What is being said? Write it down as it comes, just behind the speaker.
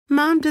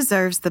Mom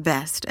deserves the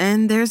best,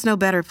 and there's no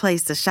better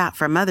place to shop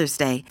for Mother's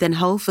Day than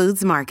Whole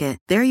Foods Market.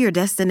 They're your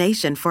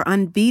destination for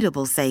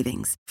unbeatable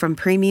savings, from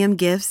premium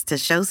gifts to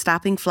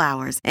show-stopping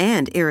flowers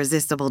and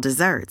irresistible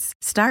desserts.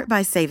 Start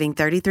by saving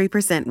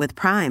 33% with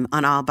Prime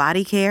on all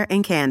body care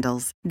and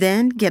candles.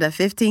 Then get a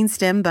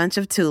 15-stem bunch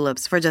of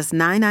tulips for just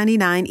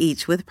 $9.99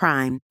 each with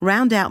Prime.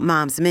 Round out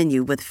Mom's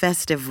menu with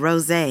festive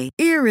rosé,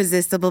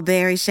 irresistible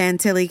berry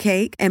chantilly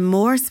cake, and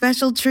more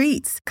special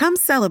treats. Come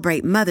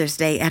celebrate Mother's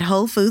Day at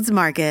Whole Foods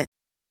Market.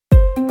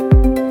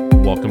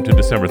 Welcome to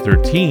December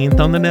 13th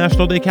on the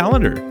National Day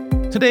calendar.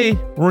 Today,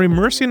 we're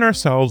immersing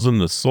ourselves in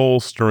the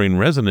soul-stirring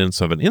resonance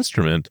of an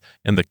instrument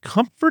and the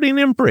comforting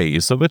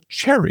embrace of a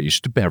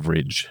cherished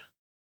beverage.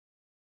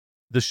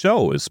 The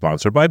show is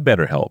sponsored by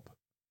BetterHelp.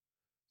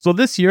 So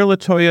this year,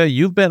 LaToya,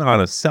 you've been on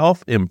a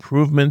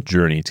self-improvement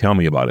journey. Tell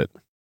me about it.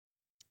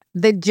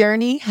 The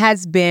journey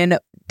has been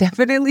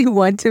definitely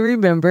one to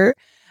remember.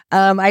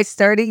 I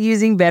started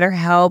using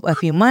BetterHelp a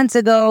few months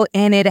ago,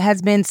 and it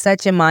has been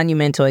such a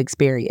monumental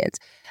experience.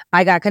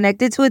 I got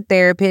connected to a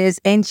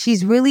therapist, and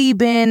she's really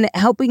been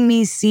helping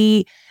me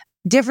see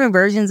different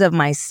versions of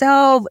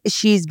myself.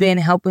 She's been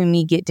helping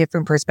me get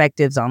different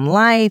perspectives on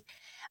life.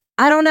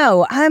 I don't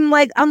know. I'm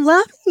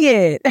loving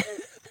it.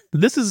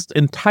 This is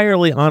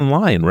entirely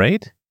online,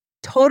 right?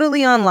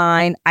 Totally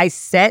online. I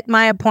set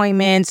my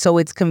appointment so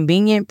it's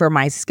convenient for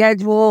my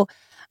schedule.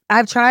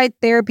 I've tried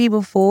therapy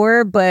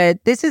before,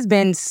 but this has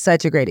been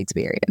such a great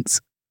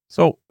experience.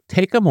 So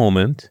take a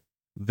moment,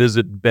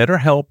 visit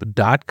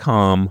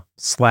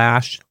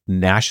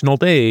betterhelp.com/National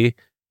Day.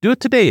 Do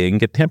it today and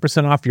get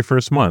 10% off your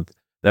first month.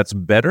 That's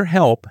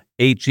BetterHelp,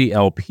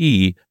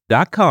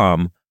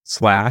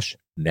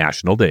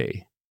 HELP.com/National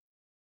Day.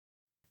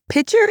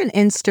 Picture an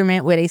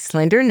instrument with a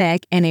slender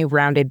neck and a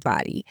rounded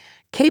body,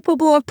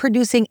 capable of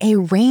producing a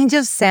range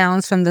of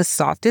sounds from the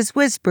softest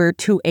whisper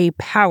to a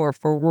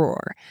powerful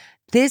roar.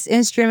 This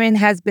instrument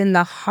has been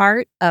the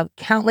heart of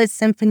countless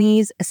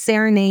symphonies,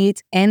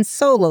 serenades, and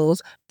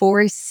solos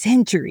for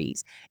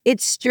centuries.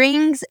 Its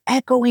strings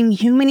echoing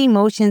human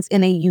emotions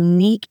in a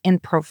unique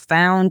and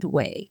profound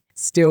way.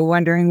 Still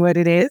wondering what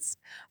it is?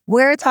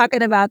 We're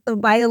talking about the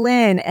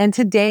violin, and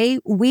today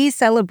we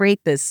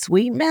celebrate the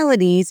sweet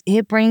melodies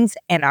it brings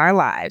in our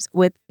lives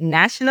with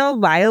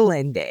National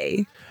Violin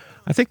Day.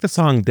 I think the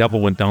song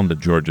Devil Went Down to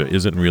Georgia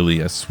isn't really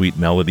a sweet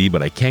melody,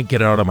 but I can't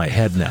get it out of my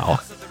head now.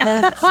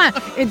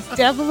 It's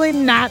definitely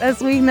not a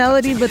sweet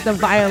melody, but the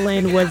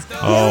violin was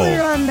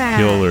killer on that.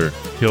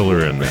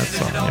 Killer in that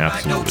song,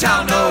 absolutely.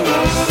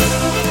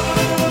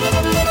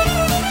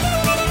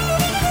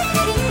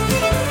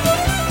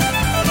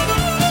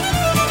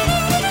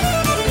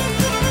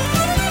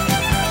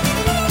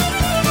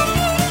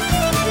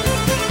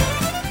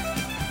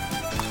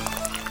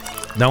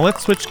 Now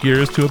let's switch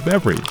gears to a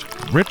beverage.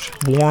 Rich,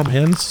 warm,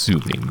 and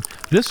soothing.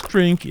 This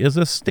drink is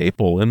a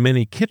staple in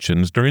many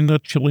kitchens during the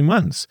chilly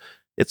months.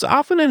 It's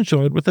often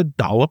enjoyed with a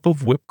dollop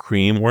of whipped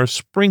cream or a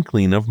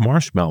sprinkling of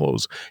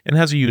marshmallows and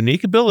has a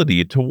unique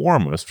ability to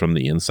warm us from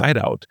the inside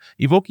out,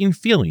 evoking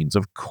feelings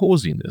of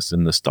coziness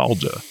and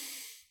nostalgia.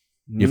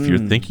 If you're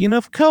thinking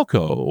of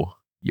cocoa,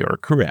 you're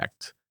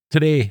correct.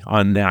 Today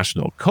on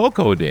National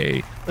Cocoa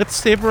Day, let's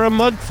savor a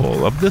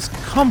mugful of this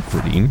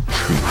comforting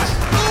treat.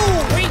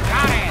 Ooh, we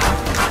got it!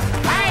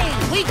 Hey,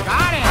 we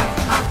got it!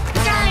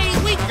 Yay,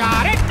 we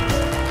got it!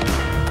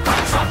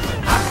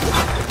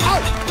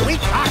 Oh, we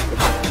got it!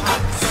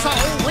 So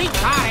we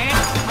got it!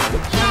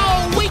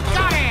 Yo, we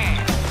got it!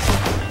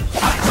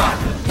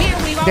 Here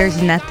we go!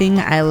 There's nothing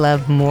I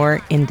love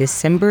more in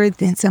December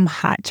than some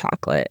hot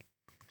chocolate.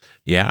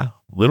 Yeah,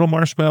 little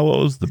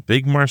marshmallows, the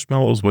big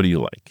marshmallows, what do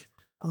you like?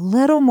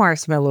 Little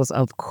marshmallows,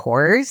 of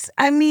course.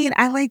 I mean,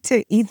 I like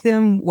to eat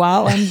them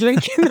while I'm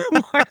drinking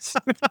the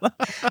marshmallow.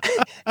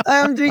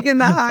 I'm drinking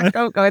the hot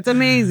cocoa. It's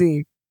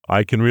amazing.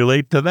 I can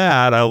relate to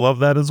that. I love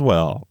that as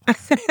well.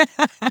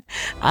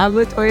 I'm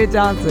LaToya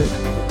Johnson.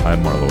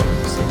 I'm Marlo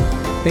Anderson.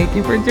 Thank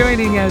you for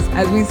joining us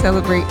as we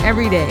celebrate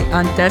every day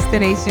on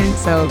Destination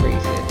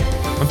Celebration.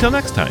 Until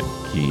next time,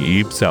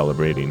 keep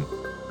celebrating.